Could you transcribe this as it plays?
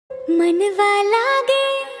मनवा लागे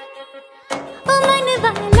ओ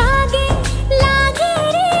मनवा लागे लागे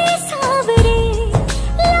रे सावरे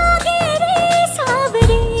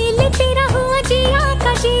ले तेरा हुआ जिया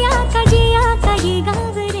का ये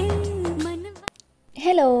गावरे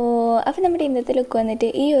ഹലോ, അപ്പോൾ നമ്മുടെ ഇന്നത്തെ ലുക്ക് വന്നിട്ട്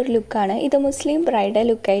ഈ ഒരു ലുക്കാണ്. ഇത് മുസ്ലിം ബ്രൈഡൽ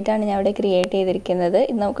ലുക്കായിട്ടാണ് ഞാൻ ഇവിടെ ക്രിയേറ്റ് ചെയ്തിരിക്കുന്നത്.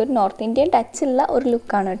 ഇത് നമുക്കൊരു നോർത്ത് ഇന്ത്യൻ ടച്ചുള്ള ഒരു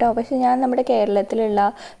ലുക്കാണ് കേട്ടോ. പക്ഷേ ഞാൻ നമ്മുടെ കേരളത്തിലുള്ള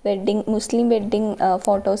മുസ്ലിം വെഡ്ഡിങ്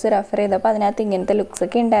ഫോട്ടോസ് റെഫർ ചെയ്തപ്പോൾ അതിനകത്ത് ഇങ്ങനത്തെ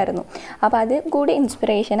ലുക്സൊക്കെ ഉണ്ടായിരുന്നു. അപ്പോൾ അത് കൂടി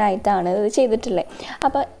ഇൻസ്പിറേഷൻ ആയിട്ടാണ് ഇത് ചെയ്തിട്ടുള്ളത്.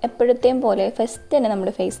 അപ്പോൾ എപ്പോഴത്തെയും പോലെ ഫസ്റ്റ് തന്നെ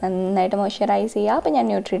നമ്മുടെ ഫേസ് നന്നായിട്ട് മോയ്സ്ചറൈസ് ചെയ്യുക. അപ്പോൾ ഞാൻ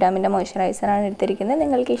ന്യൂട്രിഡാമിൻ്റെ മോയ്സ്ചറൈസറാണ് എടുത്തിരിക്കുന്നത്.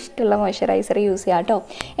 നിങ്ങൾക്ക് ഇഷ്ടമുള്ള മോയ്സ്ചറൈസർ യൂസ് ചെയ്യാം കേട്ടോ.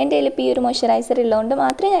 എൻ്റെ കയ്യിൽ ഇപ്പോൾ ഈ ഒരു മോയ്സ്ചറൈസർ ഉള്ളതുകൊണ്ട്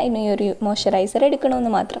മാത്രമേ ഞാൻ ഈ ഒരു മോയ്സ്ചറൈസർ എടുക്കണമെന്ന്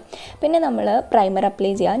മാത്രം. പിന്നെ നമ്മൾ പ്രൈമർ അപ്ലൈ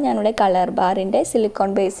ചെയ്യുക. ഞാനിവിടെ കളർബാറിൻ്റെ സിലിക്കോൺ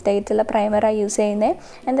ബേസ്ഡ് ആയിട്ടുള്ള പ്രൈമറാണ് യൂസ് ചെയ്യുന്നത്.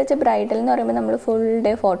 എന്താ വെച്ചാൽ ബ്രൈഡൽ എന്ന് പറയുമ്പോൾ നമ്മൾ ഫുൾ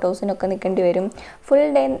ഡേ ഫോട്ടോസിനൊക്കെ നിൽക്കേണ്ടി വരും, ഫുൾ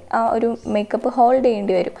ഡേ ഒരു മേക്കപ്പ് ഹോൾഡ്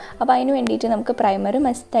ചെയ്യേണ്ടി വരും. അപ്പോൾ അതിന് വേണ്ടിയിട്ട് നമുക്ക് പ്രൈമർ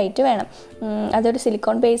മസ്റ്റായിട്ട് വേണം. അതൊരു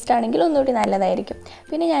സിലിക്കോൺ ബേസ്ഡ് ആണെങ്കിൽ ഒന്നുകൂടി നല്ലതായിരിക്കും.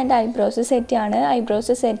 പിന്നെ ഞാൻ എൻ്റെ ഐബ്രോസ് സെറ്റ്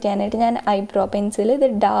ചെയ്യാനായിട്ട് ഞാൻ ഐബ്രോ പെൻസിൽ ഇത്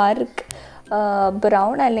ഡാർക്ക്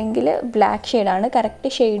ബ്രൗൺ അല്ലെങ്കിൽ ബ്ലാക്ക് ഷെയ്ഡാണ്. കറക്റ്റ്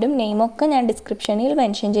ഷെയ്ഡും നെയിമൊക്കെ ഞാൻ ഡിസ്ക്രിപ്ഷനിൽ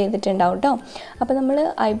മെൻഷൻ ചെയ്തിട്ടുണ്ടാവും കേട്ടോ. അപ്പോൾ നമ്മൾ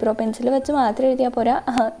ഐബ്രോ പെൻസിൽ വെച്ച് മാത്രം എഴുതിയാൽ പോരാ,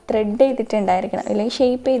 ത്രെഡ് ചെയ്തിട്ടുണ്ടായിരിക്കണം, അല്ലെങ്കിൽ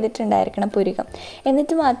ഷേപ്പ് ചെയ്തിട്ടുണ്ടായിരിക്കണം പുരികം.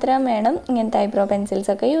 എന്നിട്ട് മാത്രം വേണം ഇങ്ങനത്തെ ഐബ്രോ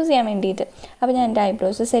പെൻസിൽസൊക്കെ യൂസ് ചെയ്യാൻ വേണ്ടിയിട്ട്. അപ്പോൾ ഞാൻ എൻ്റെ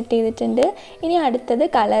ഐബ്രോസ് സെറ്റ് ചെയ്തിട്ടുണ്ട്. ഇനി അടുത്തത്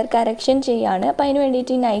കളർ കറക്ഷൻ ചെയ്യാണ്. അപ്പോൾ അതിന്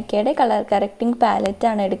വേണ്ടിയിട്ട് ഈ നൈക്കയുടെ കളർ കറക്റ്റിംഗ്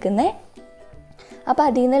പാലറ്റാണ് എടുക്കുന്നത്. അപ്പോൾ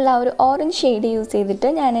അതിൽ നിന്നുള്ള ഒരു ഓറഞ്ച് ഷെയ്ഡ് യൂസ് ചെയ്തിട്ട്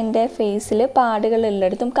ഞാൻ എൻ്റെ ഫേസിൽ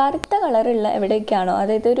പാടുകളുള്ളിടത്തും കറുത്ത കളറുള്ള എവിടെയൊക്കെയാണോ,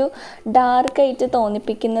 അതായത് ഒരു ഡാർക്കായിട്ട്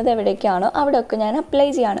തോന്നിപ്പിക്കുന്നത് എവിടെയൊക്കെയാണോ അവിടെയൊക്കെ ഞാൻ അപ്ലൈ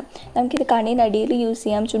ചെയ്യണം. നമുക്കിത് കണ്ണിനടിയിൽ യൂസ്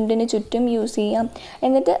ചെയ്യാം, ചുണ്ടിന് ചുറ്റും യൂസ് ചെയ്യാം.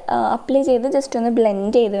 എന്നിട്ട് അപ്ലൈ ചെയ്ത് ജസ്റ്റ് ഒന്ന്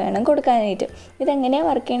ബ്ലെൻഡ് ചെയ്ത് വേണം കൊടുക്കാനായിട്ട്. ഇതെങ്ങനെയാണ്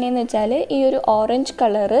വർക്ക് ചെയ്യണമെന്ന് വെച്ചാൽ ഈ ഒരു ഓറഞ്ച്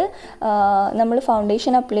കളറ് നമ്മൾ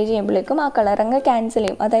ഫൗണ്ടേഷൻ അപ്ലൈ ചെയ്യുമ്പോഴേക്കും ആ കളറങ്ങ് ക്യാൻസൽ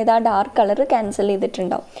ചെയ്യും, അതായത് ആ ഡാർക്ക് കളർ ക്യാൻസൽ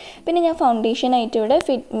ചെയ്തിട്ടുണ്ടാവും. പിന്നെ ഞാൻ ഫൗണ്ടേഷനായിട്ട് ഇവിടെ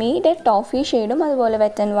ഫിറ്റ് മീയുടെ ടോഫി ഷെയ്ഡും അതുപോലെ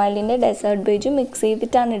വെറ്റ് ആൻഡ് വൈൽഡിൻ്റെ ഡെസേർട്ട് ബേജും മിക്സ്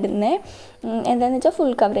ചെയ്തിട്ടാണ് ഇടുന്നത്. എന്താണെന്ന് വെച്ചാൽ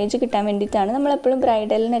ഫുൾ കവറേജ് കിട്ടാൻ വേണ്ടിയിട്ടാണ്. നമ്മളെപ്പോഴും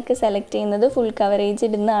ബ്രൈഡലിനൊക്കെ സെലക്ട് ചെയ്യുന്നത് ഫുൾ കവറേജ്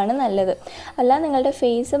ഇടുന്നതാണ് നല്ലത്. അല്ല നിങ്ങളുടെ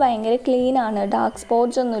ഫേസ് ഭയങ്കര ക്ലീനാണ്, ഡാർക്ക്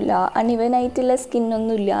സ്പോട്ട്സ് ഒന്നുമില്ല, അൺഇവനായിട്ടുള്ള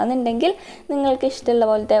സ്കിന്നൊന്നുമില്ല എന്നുണ്ടെങ്കിൽ നിങ്ങൾക്ക് ഇഷ്ടമുള്ള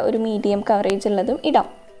പോലത്തെ ഒരു മീഡിയം കവറേജ് ഉള്ളതും ഇടാം.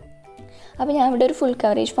 അപ്പോൾ ഞാൻ ഇവിടെ ഒരു ഫുൾ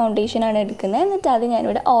കവറേജ് ഫൗണ്ടേഷനാണ് എടുക്കുന്നത്. എന്നിട്ട് അത്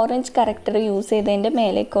ഞാനിവിടെ ഓറഞ്ച് കറക്റ്റർ യൂസ് ചെയ്തതിൻ്റെ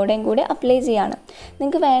മേലേക്കൂടെയും കൂടി അപ്ലൈ ചെയ്യാണ്.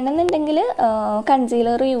 നിങ്ങൾക്ക് വേണമെന്നുണ്ടെങ്കിൽ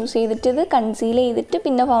കൺസീലർ യൂസ് ചെയ്തിട്ട് ഇത് കൺസീൽ ചെയ്തിട്ട്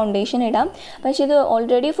പിന്നെ ഫൗണ്ടേഷൻ ഇടാം. പക്ഷേ ഇത്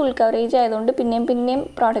ഓൾറെഡി ഫുൾ കവറേജ് ആയതുകൊണ്ട് പിന്നെയും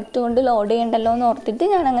പ്രോഡക്റ്റ് കൊണ്ട് ലോഡ് ചെയ്യണ്ടല്ലോ എന്ന് ഓർത്തിട്ട്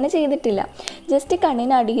ഞാൻ അങ്ങനെ ചെയ്തിട്ടില്ല. ജസ്റ്റ്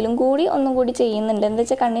കണ്ണിനടിയിലും കൂടി ഒന്നും കൂടി ചെയ്യുന്നുണ്ട്. എന്താ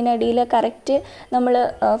വെച്ചാൽ കണ്ണിനടിയിൽ കറക്റ്റ് നമ്മൾ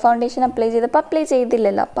ഫൗണ്ടേഷൻ അപ്ലൈ ചെയ്തപ്പോൾ അപ്ലൈ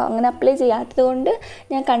ചെയ്തില്ലല്ലോ, അപ്പോൾ അങ്ങനെ അപ്ലൈ ചെയ്യാത്തത് കൊണ്ട്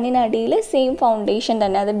ഞാൻ കണ്ണിനടിയിൽ സെയിം ഫൗണ്ടേഷൻ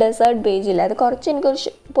തന്നെ, അത് ഡെസേർട്ട് ബേജ്, അത് കുറച്ച്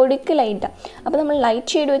എനിക്കൊരു പൊടിക്ക് ലൈറ്റാണ്. അപ്പോൾ നമ്മൾ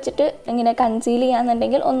ലൈറ്റ് ഷെയ്ഡ് വെച്ചിട്ട് ഇങ്ങനെ കൺസീൽ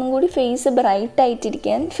ചെയ്യാന്നുണ്ടെങ്കിൽ ഒന്നും കൂടി ഫേസ് ബ്രൈറ്റ്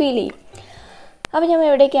ആയിട്ടിരിക്കാൻ ഫീൽ ചെയ്യും. അപ്പോൾ ഞാൻ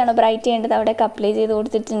എവിടേക്കാണോ ബ്രൈറ്റ് ചെയ്യേണ്ടത് അവിടേക്ക് അപ്ലൈ ചെയ്ത്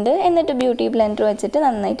കൊടുത്തിട്ടുണ്ട്. എന്നിട്ട് ബ്യൂട്ടി ബ്ലെൻഡർ വെച്ചിട്ട്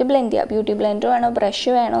നന്നായിട്ട് ബ്ലെൻഡ് ചെയ്യുക. ബ്യൂട്ടി ബ്ലെൻഡർ വേണോ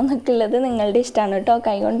ബ്രഷ് വേണോ എന്നൊക്കെ ഉള്ളത് നിങ്ങളുടെ ഇഷ്ടമാണ് കേട്ടോ.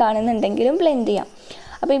 കൈ കൊണ്ടാണെന്നുണ്ടെങ്കിലും ബ്ലെൻഡ് ചെയ്യാം.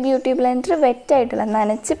 അപ്പോൾ ഈ ബ്യൂട്ടി ബ്ലെൻഡർ വെറ്റായിട്ടുള്ള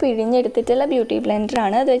നനച്ച് പിഴിഞ്ഞെടുത്തിട്ടുള്ള ബ്യൂട്ടി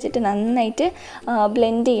ബ്ലെൻഡറാണ്. അത് വെച്ചിട്ട് നന്നായിട്ട്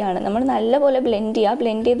ബ്ലെൻഡ് ചെയ്യുകയാണ്. നമ്മൾ നല്ലപോലെ ബ്ലെൻഡ് ചെയ്യുക.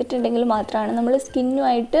 ബ്ലെൻഡ് ചെയ്തിട്ടുണ്ടെങ്കിൽ മാത്രമാണ് നമ്മൾ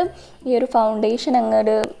സ്കിന്നുമായിട്ട് ഈ ഒരു ഫൗണ്ടേഷൻ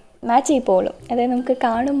അങ്ങോട്ട് മാച്ച് ചെയ്യിപ്പോളും, അതായത് നമുക്ക്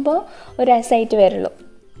കാണുമ്പോൾ ഒരു രസമായിട്ട് വരുള്ളൂ.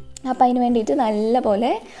 അപ്പോൾ അതിന് വേണ്ടിയിട്ട്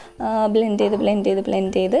നല്ലപോലെ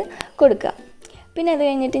ബ്ലെൻഡ് ചെയ്ത് കൊടുക്കുക. പിന്നെ അത്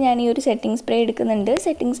കഴിഞ്ഞിട്ട് ഞാൻ ഈ ഒരു സെറ്റിംഗ് സ്പ്രേ എടുക്കുന്നുണ്ട്.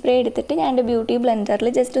 സെറ്റിംഗ് സ്പ്രേ എടുത്തിട്ട് ഞാൻ എൻ്റെ ബ്യൂട്ടി ബ്ലെൻഡറിൽ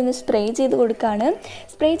ജസ്റ്റ് ഒന്ന് സ്പ്രേ ചെയ്ത് കൊടുക്കുകയാണ്.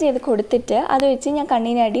 സ്പ്രേ ചെയ്ത് കൊടുത്തിട്ട് അത് വെച്ച് ഞാൻ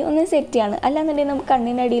കണ്ണിനടി ഒന്ന് സെറ്റ് ചെയ്യാണ്. അല്ലാന്നുണ്ടെങ്കിൽ നമുക്ക്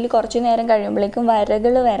കണ്ണിനടിയിൽ കുറച്ച് നേരം കഴിയുമ്പോഴേക്കും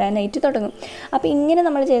വരകൾ വരാനായിട്ട് തുടങ്ങും. അപ്പോൾ ഇങ്ങനെ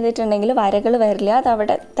നമ്മൾ ചെയ്തിട്ടുണ്ടെങ്കിൽ വരകൾ വരില്ല, അത്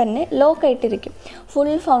അവിടെ തന്നെ ലോക്കായിട്ടിരിക്കും.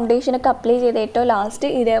 ഫുൾ ഫൗണ്ടേഷനൊക്കെ അപ്ലൈ ചെയ്ത് ഏറ്റവും ലാസ്റ്റ്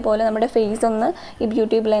ഇതേപോലെ നമ്മുടെ ഫേസ് ഒന്ന് ഈ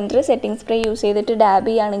beauty blender setting spray use ചെയ്തിട്ട് ഡാബ്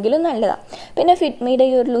ചെയ്യുകയാണെങ്കിലും നല്ലതാണ്. പിന്നെ ഫിറ്റ് മീയുടെ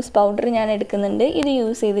ഈ ഒരു ലൂസ് പൗഡർ ഞാൻ എടുക്കുന്നുണ്ട്. ഇത്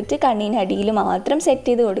യൂസ് ചെയ്തിട്ട് കണ്ണിനടിയിൽ മാത്രം സെറ്റ്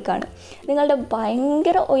ചെയ്ത് കൊടുക്കുകയാണ്. നിങ്ങളുടെ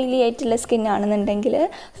ഭയങ്കര ഓയിലി ആയിട്ടുള്ള സ്കിന്നാണെന്നുണ്ടെങ്കിൽ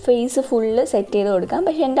ഫേസ് ഫുള്ള് സെറ്റ് ചെയ്ത് കൊടുക്കാം.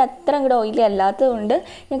 പക്ഷേ എൻ്റെ അത്ര അങ്ങോട്ട് ഓയിലി അല്ലാത്തതുകൊണ്ട്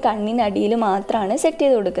ഞാൻ കണ്ണിനടിയിൽ മാത്രമാണ് സെറ്റ്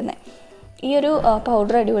ചെയ്ത് കൊടുക്കുന്നത്. ഈ ഒരു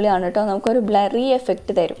പൗഡർ അടിപൊളിയാണ് കേട്ടോ, നമുക്കൊരു ബ്ലറി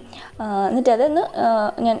എഫക്റ്റ് തരും. എന്നിട്ട് അതൊന്ന്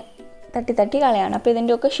ഞാൻ തട്ടി കളയാണ്. അപ്പോൾ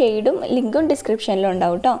ഇതിൻ്റെയൊക്കെ ഷെയ്ഡും ലിങ്കും ഡിസ്ക്രിപ്ഷനിലും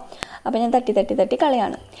ഉണ്ടാവും കേട്ടോ. അപ്പോൾ ഞാൻ തട്ടി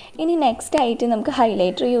കളയാണ്. ഇനി നെക്സ്റ്റ് ആയിട്ട് നമുക്ക്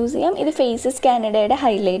ഹൈലൈറ്റർ യൂസ് ചെയ്യാം. ഇത് ഫേസസ് കാനഡയുടെ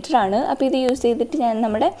ഹൈലൈറ്ററാണ്. അപ്പോൾ ഇത് യൂസ് ചെയ്തിട്ട് ഞാൻ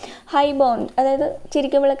നമ്മുടെ ഹൈ ബോൺ, അതായത്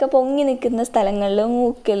ചിരിക്കുമ്പോഴൊക്കെ പൊങ്ങി നിൽക്കുന്ന സ്ഥലങ്ങളിൽ,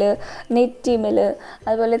 മൂക്കിൽ, നെറ്റിമേൽ,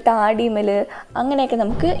 അതുപോലെ താടിമേൽ, അങ്ങനെയൊക്കെ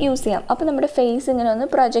നമുക്ക് യൂസ് ചെയ്യാം. അപ്പോൾ നമ്മുടെ ഫേസ് ഇങ്ങനെ ഒന്ന്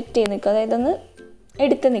പ്രൊജക്റ്റ് ചെയ്ത് നിൽക്കും, അതായത് ഒന്ന്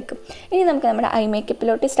എടുത്ത് നിൽക്കും. ഇനി നമുക്ക് നമ്മുടെ ഐ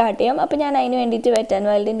മേക്കപ്പിലോട്ട് സ്റ്റാർട്ട് ചെയ്യാം. അപ്പോൾ ഞാൻ അതിന് വേണ്ടിയിട്ട് വെറ്റ് ആൻഡ്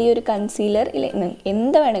വൈൽഡിൻ്റെ ഈ ഒരു കൺസീലർ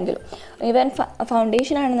എന്ത് വേണമെങ്കിലും, ഈവൻ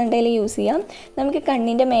ഫൗണ്ടേഷൻ ആണെന്നുണ്ടെങ്കിൽ യൂസ് ചെയ്യാം. നമുക്ക്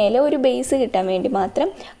കണ്ണിൻ്റെ മേലെ ഒരു ബേസ് കിട്ടാൻ വേണ്ടി മാത്രം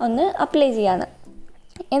ഒന്ന് അപ്ലൈ ചെയ്യാണ്.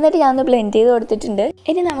 എന്നിട്ട് ഞാനൊന്ന് ബ്ലെൻഡ് ചെയ്ത് കൊടുത്തിട്ടുണ്ട്.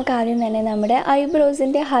 ഇനി നമുക്ക് ആദ്യം തന്നെ നമ്മുടെ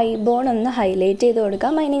ഐബ്രോസിൻ്റെ ഹൈ ബോൺ ഒന്ന് ഹൈലൈറ്റ് ചെയ്ത്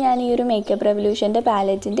കൊടുക്കാം. അതിന് ഞാൻ ഈ ഒരു മേക്കപ്പ് റെവല്യൂഷൻ്റെ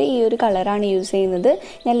പാലറ്റിൻ്റെ ഈ ഒരു കളറാണ് യൂസ് ചെയ്യുന്നത്.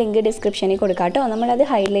 ഞാൻ ലിങ്ക് ഡിസ്ക്രിപ്ഷനിൽ കൊടുക്കാം കേട്ടോ. നമ്മളത്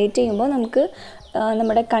ഹൈലൈറ്റ് ചെയ്യുമ്പോൾ നമുക്ക്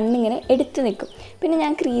നമ്മുടെ കണ്ണിങ്ങനെ എടുത്ത് നിൽക്കും. പിന്നെ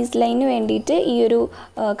ഞാൻ ക്രീസ് ലൈനിന് വേണ്ടിയിട്ട് ഈ ഒരു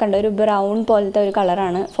കണ്ട ഒരു ബ്രൗൺ പോലത്തെ ഒരു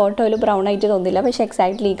കളറാണ്. ഫോട്ടോയിൽ ബ്രൗൺ ആയിട്ട് തോന്നില്ല, പക്ഷേ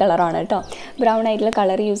എക്സാക്ട്ലി ഈ കളറാണ് കേട്ടോ. ബ്രൗൺ ആയിട്ടുള്ള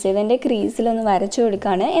കളർ യൂസ് ചെയ്ത് എൻ്റെ ക്രീസിലൊന്ന് വരച്ചു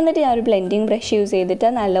കൊടുക്കുകയാണ്. എന്നിട്ട് ഞാൻ ഒരു ബ്ലെൻഡിങ് ബ്രഷ് യൂസ് ചെയ്തിട്ട്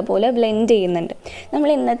നല്ലപോലെ ബ്ലെൻഡ് ചെയ്യുന്നുണ്ട്.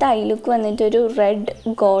 നമ്മൾ ഇന്നത്തെ ഐ ലുക്ക് വന്നിട്ട് ഒരു റെഡ്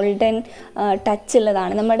ഗോൾഡൻ ടച്ച്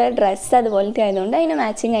ഉള്ളതാണ്. നമ്മുടെ ഡ്രസ്സ് അതുപോലത്തെ ആയതുകൊണ്ട് അതിന്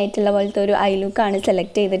മാച്ചിങ് ആയിട്ടുള്ള പോലത്തെ ഒരു ഐ ലുക്കാണ്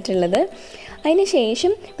സെലക്ട് ചെയ്തിട്ടുള്ളത്. അതിന്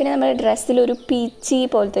ശേഷം പിന്നെ നമ്മുടെ ഡ്രസ്സിലൊരു പീച്ചി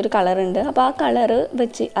പോലത്തെ ഒരു കളറുണ്ട്. അപ്പോൾ ആ കളറ്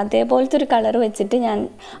വെച്ച് അതേപോലത്തെ ഒരു കളർ വെച്ചിട്ട് ഞാൻ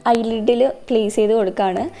ഐലിഡിൽ പ്ലേസ് ചെയ്ത്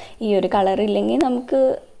കൊടുക്കുകയാണ്. ഈ ഒരു കളർ ഇല്ലെങ്കിൽ നമുക്ക്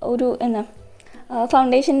ഒരു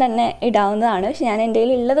ഫൗണ്ടേഷൻ തന്നെ ഇടാവുന്നതാണ്. പക്ഷെ ഞാൻ എൻ്റെ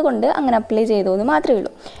കയ്യിൽ ഉള്ളത് കൊണ്ട് അങ്ങനെ അപ്ലൈ ചെയ്തു എന്ന് മാത്രമേ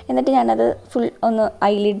ഉള്ളൂ. എന്നിട്ട് ഞാനത് ഫുൾ ഒന്ന്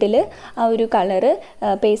ഐലിഡിൽ ആ ഒരു കളറ്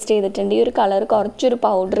പേസ്റ്റ് ചെയ്തിട്ടുണ്ട്. ഈ ഒരു കളർ കുറച്ചൊരു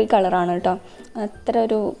പൗഡറി കളറാണ് കേട്ടോ. അത്ര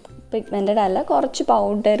ഒരു പിഗ്മെൻറ്റഡ് അല്ല, കുറച്ച്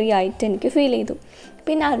പൗഡറി ആയിട്ട് എനിക്ക് ഫീൽ ചെയ്തു.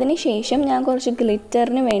 പിന്നെ അതിന് ശേഷം ഞാൻ കുറച്ച്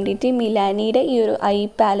ഗ്ലിറ്ററിന് വേണ്ടിയിട്ട് മിലാനിയുടെ ഈ ഒരു ഐ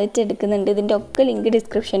പാലറ്റ് എടുക്കുന്നുണ്ട്. ഇതിൻ്റെ ഒക്കെ ലിങ്ക്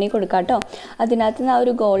ഡിസ്ക്രിപ്ഷനിൽ കൊടുക്കാം കേട്ടോ. അതിനകത്ത് നിന്ന് ആ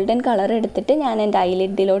ഒരു ഗോൾഡൻ കളർ എടുത്തിട്ട് ഞാൻ എൻ്റെ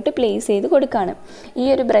ഐലിഡിലോട്ട് പ്ലേസ് ചെയ്ത് കൊടുക്കുകയാണ്. ഈ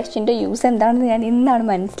ഒരു ബ്രഷിൻ്റെ യൂസ് എന്താണെന്ന് ഞാൻ ഇന്നാണ്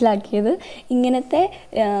മനസ്സിലാക്കിയത്. ഇങ്ങനത്തെ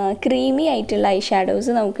ക്രീമി ആയിട്ടുള്ള ഐ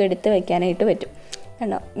ഷാഡോസ് നമുക്ക് എടുത്ത് വെക്കാനായിട്ട് പറ്റും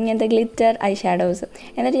കണ്ടോ, ഇങ്ങനത്തെ ഗ്ലിറ്റർ ഐ ഷാഡോസ്.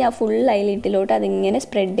 എന്നിട്ട് ഞാൻ ഫുൾ ഐലിഡിലോട്ട് അതിങ്ങനെ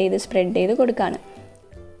സ്പ്രെഡ് ചെയ്ത് കൊടുക്കുകയാണ്.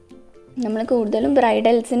 നമ്മൾ കൂടുതലും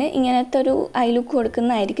ബ്രൈഡൽസിന് ഇങ്ങനത്തെ ഒരു ഐ ലുക്ക്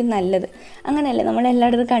കൊടുക്കുന്നതായിരിക്കും നല്ലത്. അങ്ങനെയല്ലേ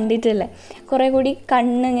നമ്മളെല്ലായിടത്തും കണ്ടിട്ടില്ലേ, കുറേ കൂടി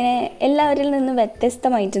കണ്ണിങ്ങനെ എല്ലാവരിൽ നിന്ന്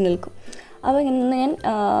വ്യത്യസ്തമായിട്ട് നിൽക്കും. അപ്പോൾ ഇങ്ങനെ ഞാൻ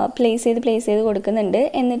പ്ലേസ് ചെയ്ത് കൊടുക്കുന്നുണ്ട്.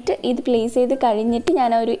 എന്നിട്ട് ഇത് പ്ലേസ് ചെയ്ത് കഴിഞ്ഞിട്ട്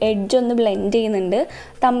ഞാൻ ആ ഒരു എഡ്ജ് ഒന്ന് ബ്ലെൻഡ് ചെയ്യുന്നുണ്ട്.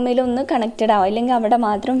 തമ്മിലൊന്ന് കണക്റ്റഡ് ആവും, അല്ലെങ്കിൽ അവിടെ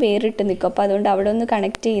മാത്രം വേറിട്ട് നിൽക്കും. അപ്പോൾ അതുകൊണ്ട് അവിടെ ഒന്ന്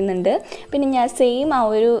കണക്റ്റ് ചെയ്യുന്നുണ്ട്. പിന്നെ ഞാൻ സെയിം ആ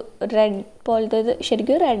ഒരു റെഡ് പോലത്തെ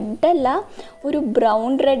ശരിക്കും റെഡല്ല, ഒരു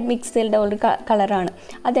ബ്രൗൺ റെഡ് മിക്സ് ചെയ്ത ഒരു കളറാണ്.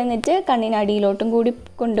 അതെന്നിട്ട് കണ്ണിനടിയിലോട്ടും കൂടി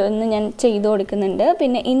കൊണ്ടുവന്ന് ഞാൻ ചെയ്ത് കൊടുക്കുന്നുണ്ട്.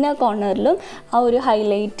 പിന്നെ ഇന്നർ കോർണറിലും ആ ഒരു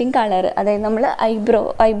ഹൈലൈറ്റിംഗ് കളർ, അതായത് നമ്മൾ ഐബ്രോ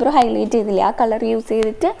ഹൈലൈറ്റ് ചെയ്തില്ലേ, ആ കളർ യൂസ്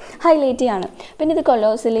ചെയ്തിട്ട് ഹൈലൈറ്റ് ചെയ്യാണ്. പിന്നെ ഇത്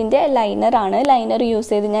കൊളോസലിൻ്റെ ലൈനറാണ്. ലൈനർ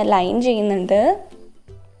യൂസ് ചെയ്ത് ഞാൻ ലൈൻ ചെയ്യുന്നുണ്ട്.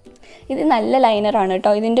 ഇത് നല്ല ലൈനറാണ്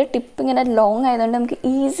കേട്ടോ. ഇതിൻ്റെ ടിപ്പ് ഇങ്ങനെ ലോങ് ആയതുകൊണ്ട് നമുക്ക്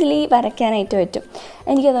ഈസിലി വരയ്ക്കാനായിട്ട് പറ്റും.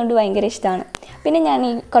 എനിക്കതുകൊണ്ട് ഭയങ്കര ഇഷ്ടമാണ്. പിന്നെ ഞാൻ ഈ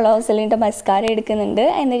കൊളോസലിൻ്റെ മസ്കാര എടുക്കുന്നുണ്ട്.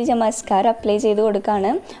 എന്നിട്ട് ഞാൻ മസ്കാര അപ്ലൈ ചെയ്ത്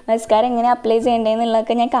കൊടുക്കുകയാണ്. മസ്കാര എങ്ങനെ അപ്ലൈ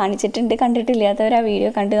ചെയ്യേണ്ടതെന്നുള്ളതൊക്കെ ഞാൻ കാണിച്ചിട്ടുണ്ട്. കണ്ടിട്ടില്ലാത്തവർ ആ വീഡിയോ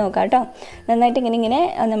കണ്ടു നോക്കാം കേട്ടോ. നന്നായിട്ട് ഇങ്ങനെ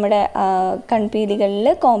നമ്മുടെ കൺപീലികളിൽ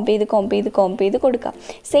കോംപ് ചെയ്ത് കൊടുക്കുക.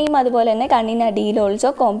 സെയിം അതുപോലെ തന്നെ കണ്ണിനടിയിൽ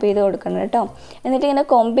ഓൾസോ കോംപ് ചെയ്ത് കൊടുക്കണം കേട്ടോ. എന്നിട്ട് ഇങ്ങനെ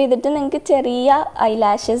കോംപ് ചെയ്തിട്ട് നിങ്ങൾക്ക് ചെറിയ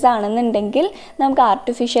ഐലാഷസ് ആണെന്നുണ്ടെങ്കിൽ നമുക്ക്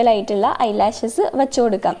ആർട്ടിഫിഷ്യൽ ആയിട്ടുള്ള ഐലാഷസ് വെച്ച്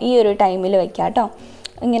കൊടുക്കാം. ഈ ഒരു ടൈമിൽ വയ്ക്കാം കേട്ടോ,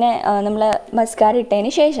 ഇങ്ങനെ നമ്മൾ മസ്കാര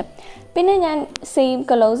ഇട്ടതിന് ശേഷം. പിന്നെ ഞാൻ സെയിം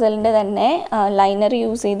കൊളോസലിൻ്റെ തന്നെ ലൈനർ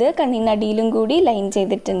യൂസ് ചെയ്ത് കണ്ണിനടിയിലും കൂടി ലൈൻ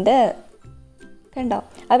ചെയ്തിട്ടുണ്ട് കണ്ടോ.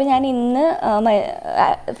 അപ്പോൾ ഞാൻ ഇന്ന്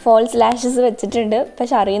ഫോൾസ് ലാഷസ് വെച്ചിട്ടുണ്ട്.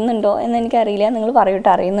 പക്ഷെ അറിയുന്നുണ്ടോ എന്ന് എനിക്കറിയില്ല, നിങ്ങൾ പറയൂട്ടോ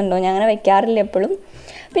അറിയുന്നുണ്ടോ. ഞാൻ അങ്ങനെ വയ്ക്കാറില്ല എപ്പോഴും.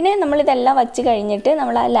 പിന്നെ നമ്മളിതെല്ലാം വച്ച് കഴിഞ്ഞിട്ട്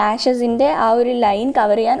നമ്മൾ ആ ലാഷസിൻ്റെ ആ ഒരു ലൈൻ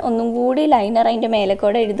കവർ ചെയ്യാൻ ഒന്നും കൂടി ലൈനർ അതിൻ്റെ മേലെ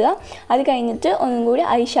കൂടെ എഴുതുക. അത് കഴിഞ്ഞിട്ട് ഒന്നും കൂടി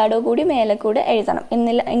ഐ ഷാഡോ കൂടി മേലെ കൂടെ എഴുതണം.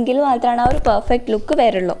 എങ്കിൽ മാത്രമാണ് ആ ഒരു പെർഫെക്റ്റ് ലുക്ക്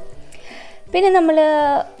വരുള്ളൂ. പിന്നെ നമ്മൾ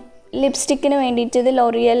ലിപ്സ്റ്റിക്കിന് വേണ്ടിയിട്ട് ഇത്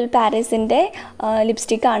ലോറിയൽ പാരീസിൻ്റെ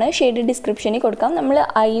ലിപ്സ്റ്റിക്കാണ്. ഷെയ്ഡ് ഡിസ്ക്രിപ്ഷനിൽ കൊടുക്കാം. നമ്മൾ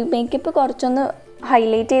ഐ മേക്കപ്പ് കുറച്ചൊന്ന്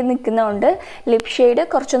ഹൈലൈറ്റ് ചെയ്ത് നിൽക്കുന്നതുകൊണ്ട് ലിപ് ഷെയ്ഡ്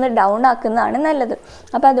കുറച്ചൊന്ന് ഡൗൺ ആക്കുന്നതാണ് നല്ലത്.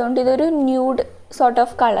 അപ്പോൾ അതുകൊണ്ട് ഇതൊരു ന്യൂഡ് സോർട്ട്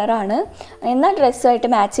ഓഫ് കളറാണ്, എന്നാൽ ഡ്രസ്സുമായിട്ട്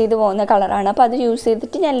മാച്ച് ചെയ്ത് പോകുന്ന കളറാണ്. അപ്പോൾ അത് യൂസ്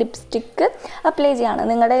ചെയ്തിട്ട് ഞാൻ ലിപ്സ്റ്റിക്ക് അപ്ലൈ ചെയ്യാണ്.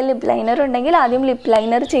 നിങ്ങളുടെ ലിപ് ലൈനർ ഉണ്ടെങ്കിൽ ആദ്യം ലിപ്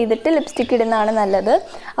ലൈനർ ചെയ്തിട്ട് ലിപ്സ്റ്റിക്ക് ഇടുന്നതാണ് നല്ലത്.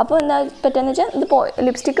 അപ്പോൾ എന്താ പറ്റുകയെന്ന് വെച്ചാൽ ഇത്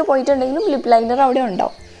ലിപ്സ്റ്റിക്ക് പോയിട്ടുണ്ടെങ്കിലും ലിപ് ലൈനർ അവിടെ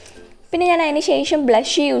ഉണ്ടാവും. പിന്നെ ഞാൻ അതിന് ശേഷം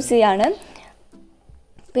ബ്ലഷ് യൂസ് ചെയ്യാണ്.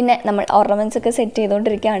 പിന്നെ നമ്മൾ ഓർണമെൻറ്റ്സ് ഒക്കെ സെറ്റ്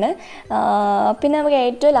ചെയ്തുകൊണ്ടിരിക്കുകയാണ്. പിന്നെ നമുക്ക്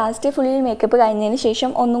ഏറ്റവും ലാസ്റ്റ് ഫുൾ മേക്കപ്പ് കഴിഞ്ഞതിന്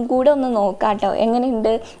ശേഷം ഒന്നും കൂടെ ഒന്ന് നോക്കാം കേട്ടോ,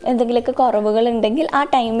 എങ്ങനെയുണ്ട്, എന്തെങ്കിലുമൊക്കെ കുറവുകളുണ്ടെങ്കിൽ ആ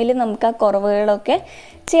ടൈമിൽ നമുക്ക് ആ കുറവുകളൊക്കെ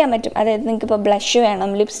ചെയ്യാൻ പറ്റും. അതായത് നിങ്ങൾക്കിപ്പോൾ ബ്ലഷ് വേണം,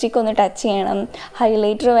 ലിപ്സ്റ്റിക്ക് ഒന്ന് ടച്ച് ചെയ്യണം,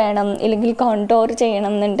 ഹൈലൈറ്റർ വേണം, ഇല്ലെങ്കിൽ കോണ്ടോർ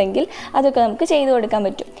ചെയ്യണം എന്നുണ്ടെങ്കിൽ അതൊക്കെ നമുക്ക് ചെയ്ത് കൊടുക്കാൻ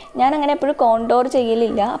പറ്റും. ഞാൻ അങ്ങനെ എപ്പോഴും കോണ്ടോർ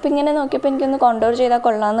ചെയ്യലില്ല. അപ്പോൾ ഇങ്ങനെ നോക്കിയപ്പോൾ എനിക്കൊന്ന് കോണ്ടോർ ചെയ്താൽ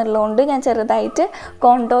കൊള്ളാമെന്നുള്ളതുകൊണ്ട് ഞാൻ ചെറുതായിട്ട്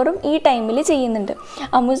കോണ്ടോറും ഈ ടൈമിൽ ചെയ്യുന്നുണ്ട്.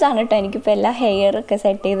 അമ്മൂസാണ് കേട്ടോ എനിക്കിപ്പോൾ എല്ലാ ഹെയറൊക്കെ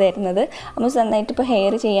സെറ്റ് ചെയ്ത് തരുന്നത്. അമ്മൂസ് നന്നായിട്ട് ഇപ്പോൾ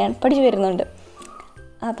ഹെയർ ചെയ്യാൻ പഠിച്ചു വരുന്നുണ്ട്.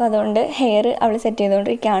 അപ്പോൾ അതുകൊണ്ട് ഹെയർ അവൾ സെറ്റ്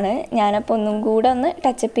ചെയ്തുകൊണ്ടിരിക്കുകയാണ്. ഞാനപ്പോൾ ഒന്നും കൂടെ ഒന്ന്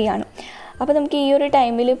ടച്ചപ്പ് ചെയ്യാണ്. അപ്പോൾ നമുക്ക് ഈ ഒരു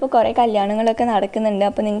ടൈമിൽ ഇപ്പോൾ കുറേ കല്യാണങ്ങളൊക്കെ നടക്കുന്നുണ്ട്.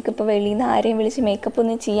 അപ്പോൾ നിങ്ങൾക്കിപ്പോൾ വെളിയിൽ നിന്ന് ആരെയും വിളിച്ച് മേക്കപ്പ്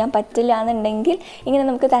ഒന്നും ചെയ്യാൻ പറ്റില്ല എന്നുണ്ടെങ്കിൽ ഇങ്ങനെ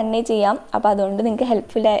നമുക്ക് തന്നെ ചെയ്യാം. അപ്പോൾ അതുകൊണ്ട് നിങ്ങൾക്ക്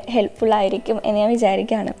ഹെൽപ്ഫുള്ളായിരിക്കും എന്ന് ഞാൻ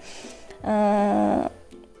വിചാരിക്കുകയാണ്.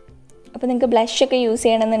 അപ്പോൾ നിങ്ങൾക്ക് ബ്ലഷൊക്കെ യൂസ്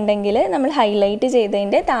ചെയ്യണമെന്നുണ്ടെങ്കിൽ നമ്മൾ ഹൈലൈറ്റ്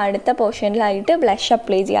ചെയ്തതിൻ്റെ താഴത്തെ പോർഷനിലായിട്ട് ബ്ലഷ്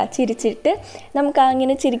അപ്ലൈ ചെയ്യുക. ചിരിച്ചിട്ട് നമുക്ക്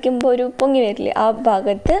അങ്ങനെ ചിരിക്കുമ്പോൾ ഒരു പൊങ്ങി വരില്ലേ, ആ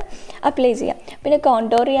ഭാഗത്ത് അപ്ലൈ ചെയ്യാം. പിന്നെ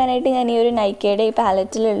കോണ്ടോർ ചെയ്യാനായിട്ട് ഞാൻ ഈ ഒരു നൈക്കയുടെ ഈ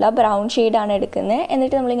പാലറ്റിലുള്ള ബ്രൗൺ ഷെയ്ഡാണ് എടുക്കുന്നത്.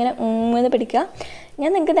 എന്നിട്ട് നമ്മളിങ്ങനെ എന്ന് പിടിക്കുക. ഞാൻ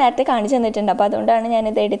നിങ്ങൾക്ക് നേരത്തെ കാണിച്ചു തന്നിട്ടുണ്ട്, അപ്പോൾ അതുകൊണ്ടാണ്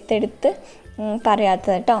ഞാനിത് എടുത്ത്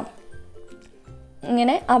പറയാത്തത് കേട്ടോ.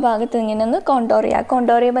 ഇങ്ങനെ ആ ഭാഗത്ത് ഇങ്ങനെ ഒന്ന് കോണ്ടോർ ചെയ്യുക.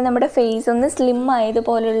 കോണ്ടോർ ചെയ്യുമ്പോൾ നമ്മുടെ ഫേസ് ഒന്ന് സ്ലിം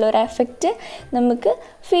ആയതുപോലുള്ളൊരു എഫക്റ്റ് നമുക്ക്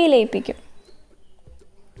ഫീൽ ചെയ്യിപ്പിക്കും.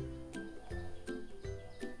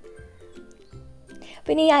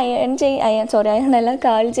 പിന്നെ ഈ അയണല്ല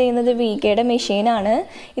കാൾ ചെയ്യുന്നത് വീക്കയുടെ മെഷീനാണ്.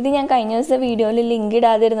 ഇത് ഞാൻ കഴിഞ്ഞ ദിവസം വീഡിയോയിൽ ലിങ്ക്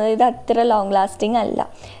ഇടാതിരുന്നത്. ഇത് അത്ര ലോങ് ലാസ്റ്റിംഗ് അല്ല,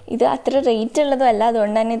 ഇത് അത്ര റേറ്റ് ഉള്ളതും അല്ല,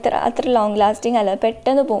 അതുകൊണ്ട് തന്നെ അത്ര ലോങ് ലാസ്റ്റിംഗ് അല്ല.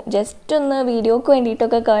 പെട്ടെന്ന് പോവും. ജസ്റ്റ് ഒന്ന് വീഡിയോക്ക്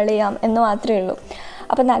വേണ്ടിയിട്ടൊക്കെ കേൾ ചെയ്യാം എന്ന് മാത്രമേ ഉള്ളൂ.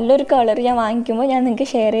 അപ്പോൾ നല്ലൊരു കളർ ഞാൻ വാങ്ങിക്കുമ്പോൾ ഞാൻ നിങ്ങൾക്ക്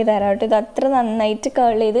ഷെയർ ചെയ്ത് തരാം കേട്ടോ. ഇത് അത്ര നന്നായിട്ട്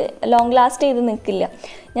കേൾ ചെയ്ത് ലോങ് ലാസ്റ്റ് ചെയ്ത് നിൽക്കില്ല.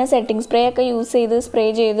 ഞാൻ സെറ്റിംഗ് സ്പ്രേ ഒക്കെ യൂസ് ചെയ്ത് സ്പ്രേ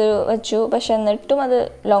ചെയ്ത് വെച്ചു, പക്ഷെ എന്നിട്ടും അത്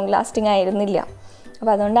ലോങ് ലാസ്റ്റിംഗ് ആയിരുന്നില്ല.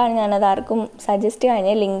 അപ്പോൾ അതുകൊണ്ടാണ് ഞാനത് ആർക്കും സജസ്റ്റ്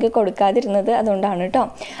ചെയ്യാൻ ലിങ്ക് കൊടുക്കാതിരുന്നത്, അതുകൊണ്ടാണ് കേട്ടോ.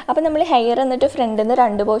 അപ്പോൾ നമ്മൾ ഹെയർ എന്നിട്ട് ഫ്രണ്ടിൽ നിന്ന്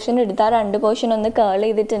 2 പോർഷൻ എടുത്താൽ 2 പോർഷൻ ഒന്ന് കേൾ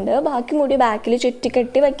ചെയ്തിട്ടുണ്ട്. ബാക്കി മുടി ബാക്കിൽ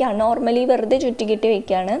ചുറ്റിക്കെട്ടി വയ്ക്കുകയാണ്. നോർമലി വെറുതെ ചുറ്റിക്കെട്ടി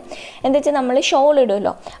വയ്ക്കുകയാണ്. എന്താ വെച്ചാൽ നമ്മൾ ഷോൾ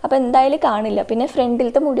ഇടുമല്ലോ, അപ്പോൾ എന്തായാലും കാണില്ല. പിന്നെ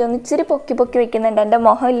ഫ്രണ്ടിലത്തെ മുടി ഒന്ന് ഇച്ചിരി പൊക്കി വയ്ക്കുന്നുണ്ട്. എൻ്റെ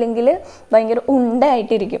മുഖം ഇല്ലെങ്കിൽ ഭയങ്കര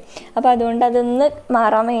ഉണ്ടായിട്ടിരിക്കും. അപ്പോൾ അതുകൊണ്ട് അതൊന്ന്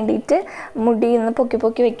മാറാൻ വേണ്ടിയിട്ട് മുടി ഒന്ന്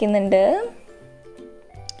പൊക്കി വയ്ക്കുന്നുണ്ട്.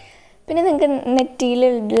 പിന്നെ നിങ്ങൾക്ക്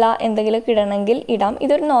നെറ്റിയിലുള്ള എന്തെങ്കിലുമൊക്കെ ഇടണമെങ്കിൽ ഇടാം.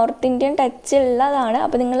 ഇതൊരു നോർത്ത് ഇന്ത്യൻ ടച്ച് ഉള്ളതാണ്.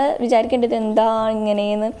 അപ്പോൾ നിങ്ങൾ വിചാരിക്കേണ്ടത് എന്താ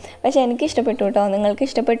ഇങ്ങനെയെന്ന്. പക്ഷേ എനിക്ക് ഇഷ്ടപ്പെട്ടു കേട്ടോ. നിങ്ങൾക്ക്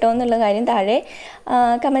ഇഷ്ടപ്പെട്ടോ എന്നുള്ള കാര്യം താഴെ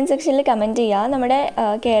കമൻറ്റ് സെക്ഷനിൽ കമൻറ്റ് ചെയ്യുക. നമ്മുടെ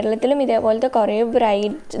കേരളത്തിലും ഇതേപോലത്തെ കുറേ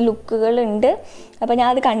ബ്രൈറ്റ് ലുക്കുകളുണ്ട്. അപ്പോൾ ഞാൻ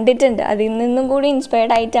അത് കണ്ടിട്ടുണ്ട്. അതിൽ നിന്നും കൂടി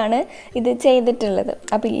ഇൻസ്പയർഡ് ആയിട്ടാണ് ഇത് ചെയ്തിട്ടുള്ളത്.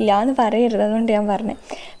 അപ്പോൾ ഇല്ല എന്ന് പറയരുത്, അതുകൊണ്ട് ഞാൻ പറഞ്ഞത്.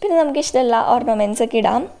 പിന്നെ നമുക്ക് ഇഷ്ടമുള്ള ഓർണമെൻറ്റ്സ് ഒക്കെ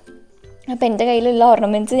ഇടാം. അപ്പോൾ എൻ്റെ കയ്യിലുള്ള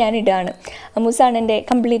ഓർണമെൻറ്റ്സ് ഞാൻ ഇടുകയാണ്. അമ്മൂസാണ് എൻ്റെ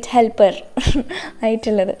കംപ്ലീറ്റ് ഹെൽപ്പർ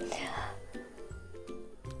ആയിട്ടുള്ളത്.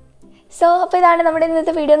 സോ അപ്പോൾ ഇതാണ് നമ്മുടെ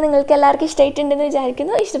ഇന്നത്തെ വീഡിയോ. നിങ്ങൾക്ക് എല്ലാവർക്കും ഇഷ്ടമായിട്ടുണ്ടെന്ന്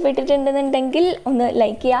വിചാരിക്കുന്നു. ഇഷ്ടപ്പെട്ടിട്ടുണ്ടെന്നുണ്ടെങ്കിൽ ഒന്ന്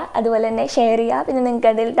ലൈക്ക് ചെയ്യുക, അതുപോലെ തന്നെ ഷെയർ ചെയ്യുക. പിന്നെ നിങ്ങൾക്ക്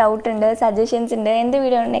അതിൽ ഡൗട്ട് ഉണ്ട്, സജഷൻസ് ഉണ്ട്, എന്ത്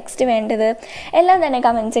വീഡിയോ ആണ് നെക്സ്റ്റ് വേണ്ടത്, എല്ലാം തന്നെ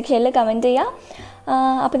കമൻറ്റ് സെക്ഷനിൽ കമൻറ്റ് ചെയ്യുക.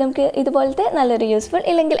 അപ്പോൾ നമുക്ക് ഇതുപോലത്തെ നല്ലൊരു യൂസ്ഫുൾ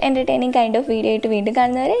ഇല്ലെങ്കിൽ എൻ്റർടൈനിങ് കൈൻഡ് ഓഫ് വീഡിയോ ആയിട്ട് വീണ്ടും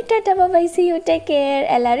കാണുന്നവരെ tata bye, see you, take care.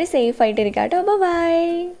 എല്ലാവരും സേഫ് ആയിട്ടിരിക്കാം കേട്ടോ. ബൈ.